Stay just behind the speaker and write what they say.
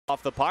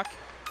Off the puck.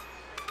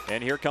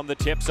 And here come the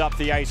tips up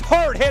the ice.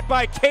 Hard hit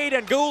by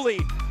Kaiden Guhle.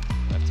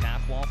 Left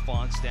half wall,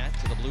 Fonstad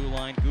to the blue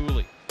line,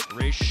 Guhle.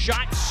 Wrist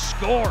shot,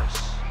 scores.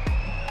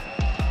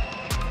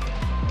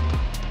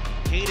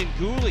 Kaiden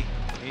Guhle,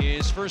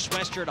 his first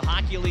Western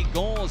Hockey League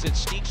goal as it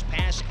sneaks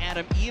past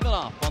Adam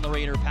Ivanoff on the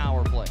Raider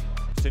power play.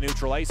 To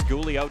neutral ice,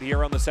 Guhle out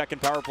here on the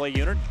second power play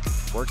unit.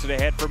 Works it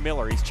ahead for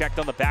Miller. He's checked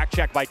on the back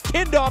check by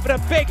Kindorf, and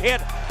a big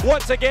hit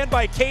once again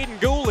by Kaiden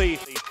Guhle.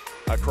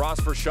 Across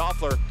for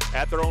Schaffler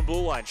at their own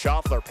blue line.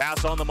 Schaffler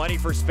pass on the money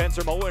for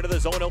Spencer Moe into the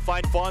zone. He'll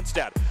find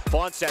Fonstad.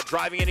 Fonstad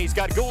driving in. He's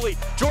got Guhle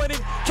joining.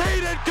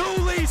 Kaiden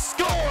Guhle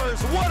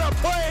scores. What a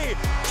play.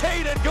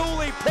 Kaiden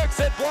Guhle picks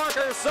it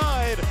blocker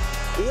side.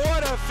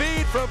 What a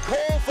feed from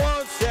Cole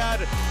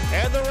Fonstad.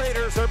 And the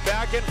Raiders are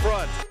back in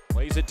front.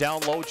 Plays it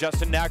down low.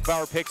 Justin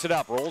Nackbauer picks it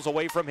up. Rolls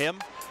away from him.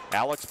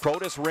 Alex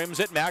Protas rims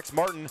it. Max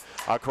Martin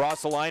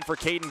across the line for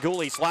Kaiden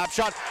Guhle. Slap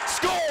shot.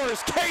 Scores!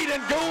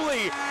 Kaiden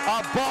Guhle!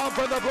 A bomb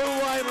from the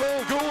blue line.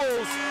 Lil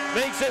Ghouls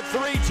makes it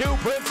 3-2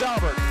 Prince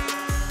Albert.